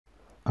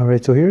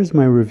Alright, so here's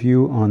my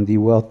review on the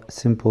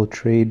Wealthsimple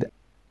trade.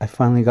 I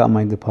finally got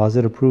my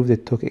deposit approved.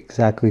 It took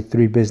exactly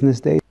 3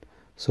 business days,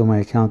 so my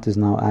account is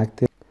now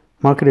active.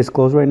 Market is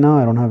closed right now.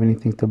 I don't have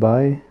anything to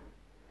buy,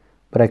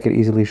 but I could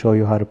easily show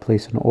you how to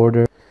place an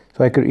order.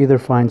 So I could either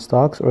find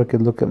stocks or I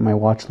could look at my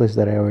watch list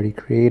that I already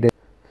created.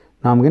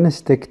 Now I'm going to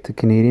stick to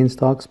Canadian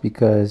stocks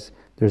because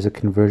there's a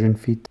conversion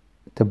fee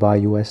to buy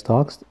US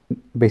stocks.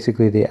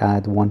 Basically, they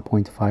add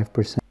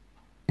 1.5%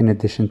 in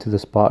addition to the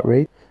spot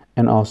rate,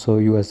 and also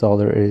US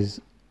dollar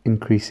is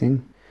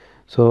increasing.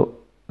 So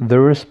the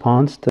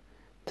response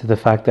to the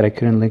fact that I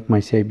couldn't link my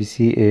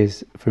CIBC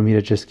is for me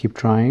to just keep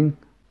trying.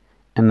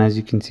 And as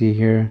you can see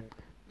here,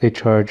 they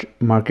charge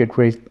market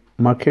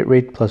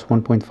rate plus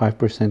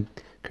 1.5%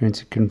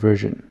 currency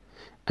conversion.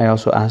 I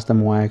also asked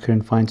them why I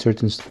couldn't find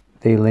certain stocks.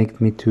 They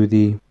linked me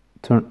to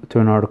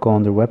an article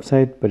on their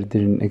website, but it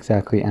didn't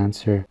exactly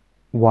answer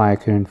why I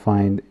couldn't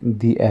find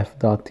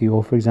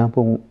df.to, for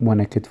example,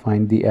 when I could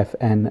find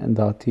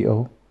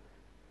dfn.to,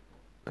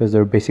 because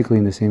they're basically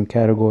in the same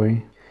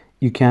category.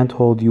 You can't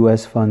hold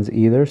US funds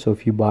either, so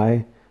if you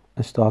buy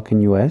a stock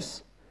in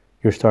US,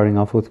 you're starting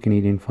off with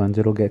Canadian funds,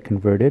 it'll get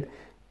converted,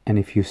 and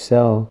if you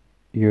sell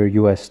your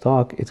US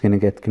stock, it's going to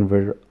get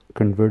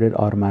converted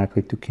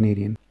automatically to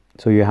Canadian.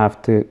 So you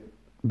have to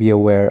be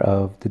aware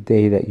of the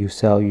day that you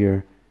sell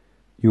your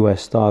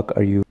US stock.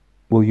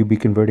 Will you be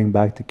converting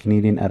back to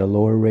Canadian at a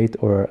lower rate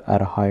or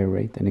at a higher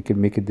rate? And it could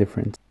make a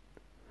difference.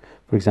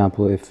 For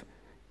example, if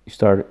you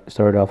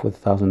started off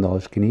with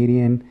 $1,000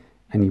 Canadian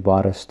and you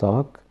bought a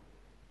stock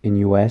in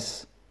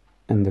US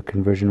and the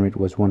conversion rate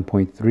was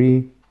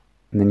 1.3,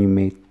 and then you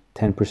made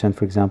 10%,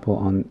 for example,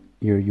 on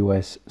your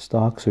US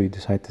stock, so you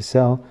decide to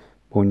sell,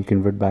 but when you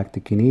convert back to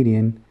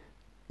Canadian,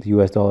 the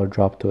US dollar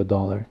dropped to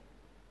 $1.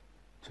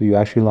 So you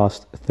actually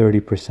lost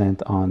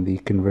 30% on the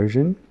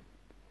conversion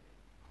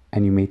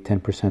and you made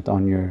 10%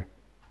 on your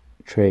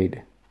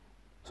trade.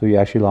 So you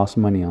actually lost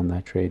money on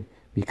that trade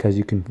because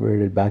you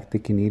converted back to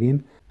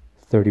Canadian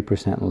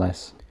 30%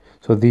 less.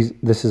 So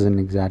this is an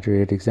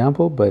exaggerated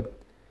example, but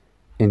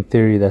in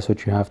theory, that's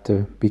what you have to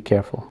be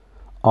careful.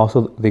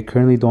 Also, they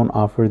currently don't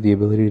offer the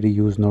ability to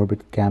use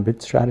Norbert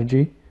Gambit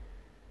strategy.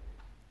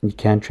 You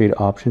can't trade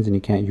options and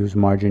you can't use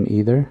margin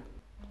either.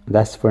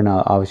 That's for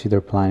now. Obviously,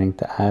 they're planning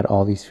to add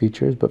all these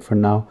features, but for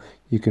now,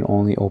 you can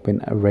only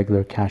open a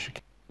regular cash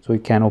account. So you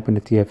can't open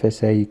a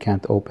TFSA, you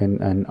can't open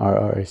an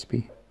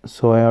RRSP.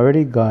 So I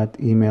already got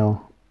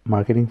email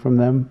marketing from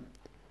them.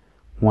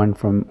 One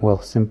from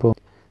Wealthsimple,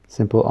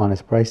 simple,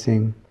 honest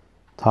pricing,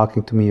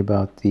 talking to me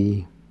about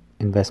the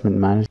investment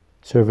management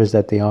service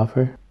that they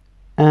offer.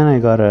 And I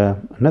got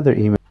another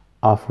email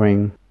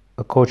offering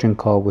a coaching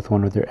call with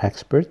one of their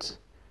experts,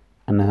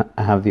 and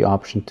I have the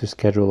option to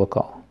schedule a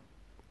call.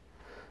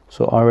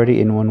 So already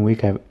in 1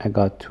 week, I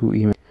got 2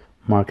 email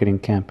marketing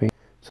campaigns.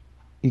 So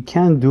you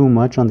can't do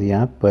much on the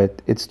app,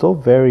 but it's still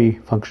very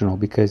functional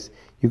because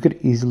you could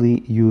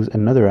easily use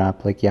another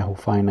app like Yahoo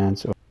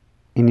Finance or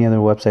any other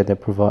website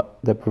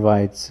that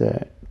provides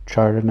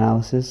chart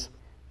analysis.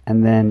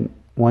 And then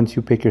once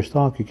you pick your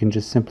stock, you can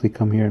just simply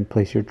come here and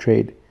place your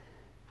trade,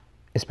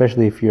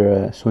 especially if you're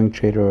a swing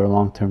trader or a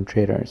long-term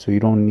trader. So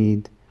you don't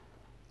need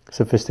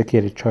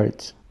sophisticated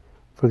charts.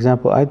 For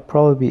example, I'd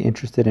probably be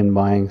interested in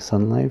buying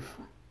Sun Life.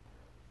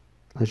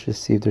 Let's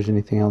just see if there's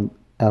anything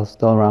else.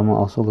 Dollarama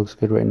also looks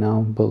good right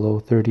now, below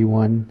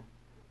 31.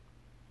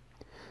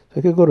 So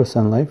I could go to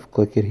Sun Life,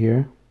 click it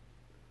here,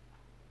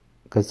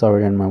 because it's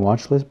already on my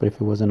watch list. But if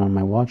it wasn't on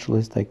my watch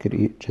list, I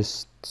could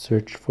just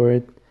search for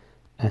it,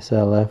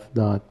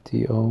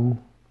 slf.to.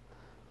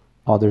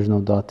 Oh, there's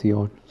no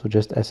 .to, so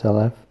just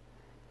SLF,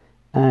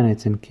 and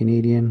it's in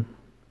Canadian.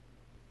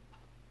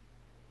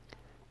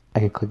 I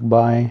can click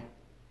buy,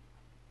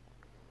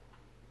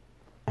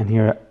 and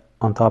here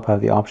on top I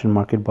have the option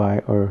market buy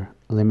or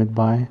limit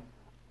buy.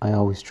 I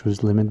always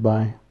choose limit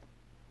buy.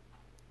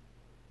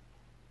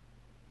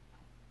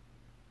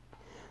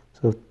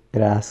 So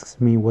it asks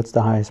me what's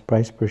the highest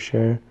price per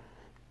share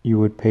you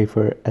would pay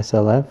for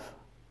SLF.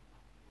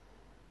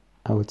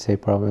 I would say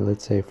probably,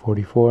 let's say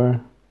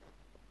 44.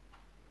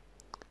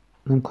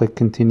 Then click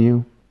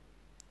continue.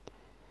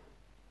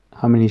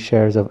 How many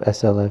shares of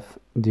SLF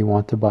do you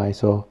want to buy?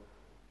 So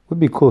it would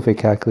be cool if it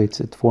calculates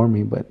it for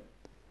me, but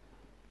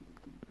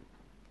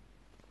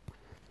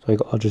so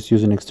I'll just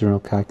use an external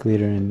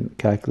calculator and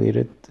calculate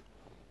it.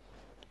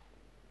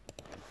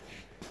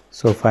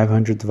 So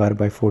 500 divided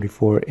by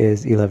 44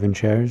 is 11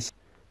 shares.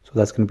 So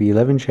that's going to be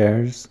 11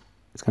 shares.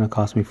 It's going to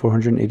cost me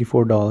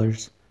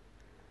 $484.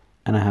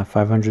 And I have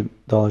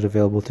 $500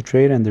 available to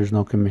trade, and there's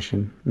no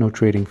commission, no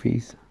trading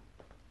fees.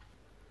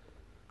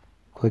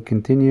 Click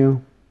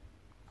continue.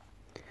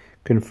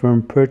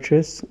 Confirm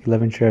purchase,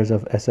 11 shares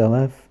of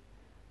SLF.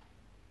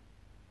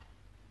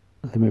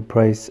 Limit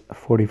price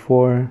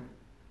 44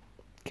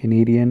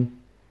 Canadian.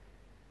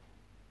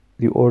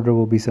 The order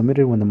will be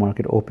submitted when the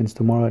market opens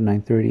tomorrow at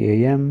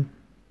 9:30 a.m.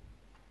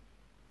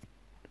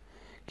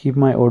 Keep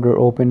my order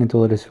open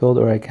until it is filled,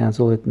 or I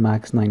cancel it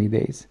max 90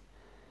 days.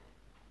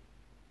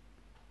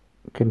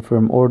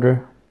 Confirm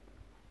order.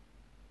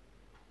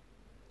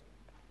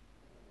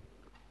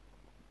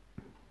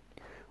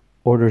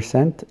 Order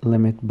sent,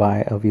 limit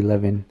buy of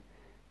 11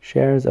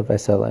 shares of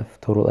SLF,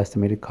 total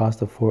estimated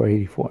cost of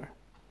 484.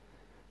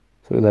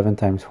 So 11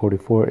 times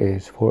 44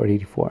 is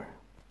 484.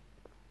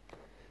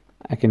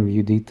 I can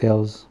view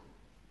details.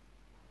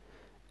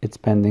 It's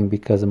pending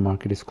because the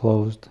market is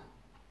closed.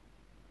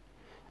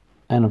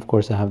 And of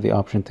course I have the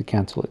option to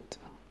cancel it.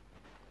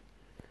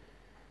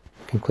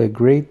 I can click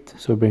great,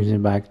 so it brings me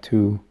back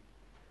to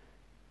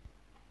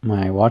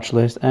my watch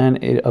list,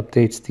 and it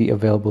updates the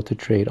available to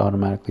trade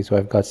automatically. So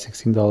I've got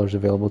 $16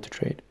 available to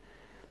trade.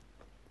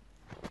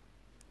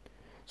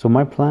 So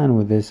my plan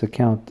with this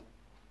account,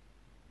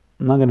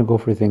 I'm not going to go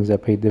for things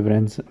that pay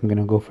dividends. I'm going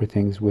to go for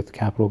things with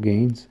capital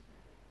gains.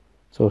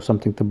 So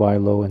something to buy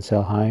low and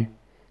sell high.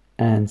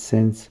 And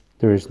since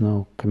there is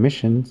no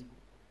commissions,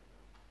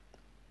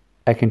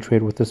 I can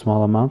trade with a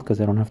small amount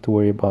because I don't have to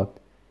worry about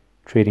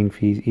trading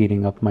fees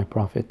eating up my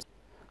profits.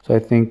 So I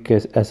think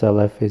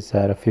SLF is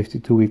at a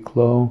 52-week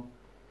low,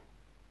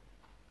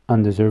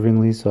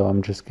 undeservingly. So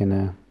I'm just going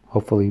to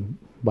hopefully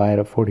buy it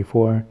at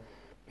 44,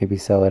 maybe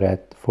sell it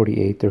at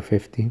 48 or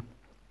 50.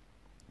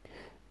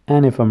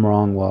 And if I'm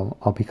wrong, well,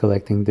 I'll be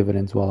collecting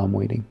dividends while I'm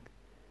waiting.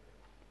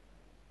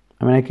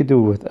 I mean, I could do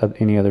it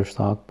with any other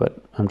stock,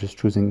 but I'm just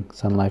choosing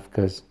Sun Life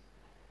because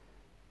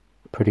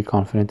I'm pretty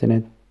confident in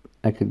it.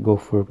 I could go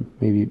for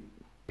maybe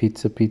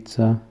Pizza,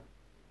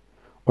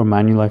 or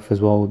Manulife as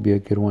well would be a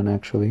good one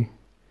actually.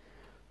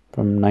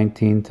 From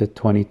 19 to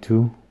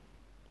 22.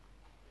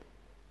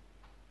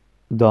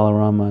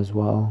 Dollarama as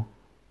well.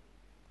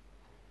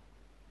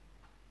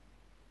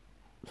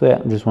 So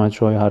yeah, I just want to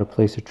show you how to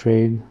place a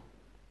trade.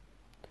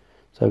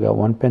 So I've got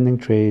one pending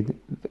trade,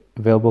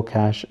 available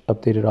cash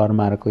updated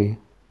automatically.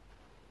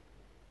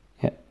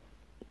 Yeah.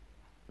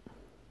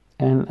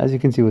 And as you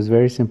can see, it was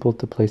very simple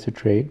to place a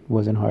trade. It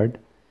wasn't hard.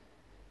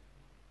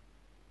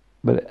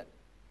 But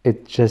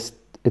it's just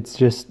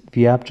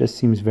the app just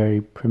seems very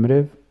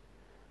primitive.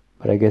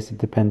 But I guess it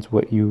depends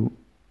what you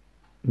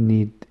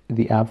need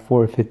the app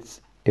for.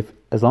 If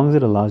as long as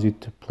it allows you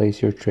to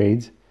place your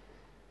trades,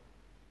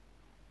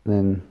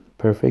 then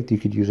perfect. You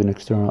could use an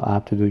external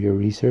app to do your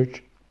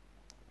research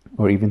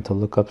or even to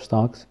look up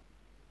stocks.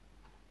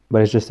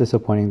 But it's just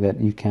disappointing that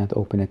you can't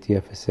open a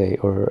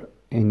TFSA or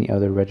any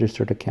other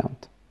registered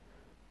account.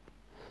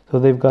 So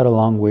they've got a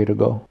long way to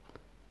go.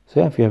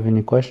 So yeah, if you have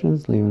any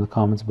questions, leave in the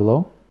comments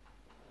below.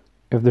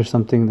 If there's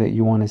something that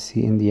you want to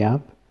see in the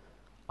app,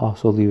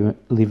 also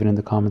leave it in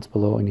the comments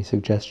below, any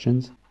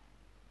suggestions.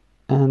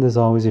 And as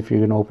always, if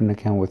you're going to open an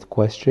account with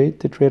Questrade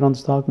to trade on the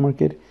stock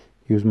market,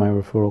 use my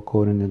referral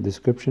code in the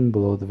description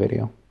below the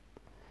video.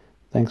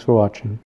 Thanks for watching.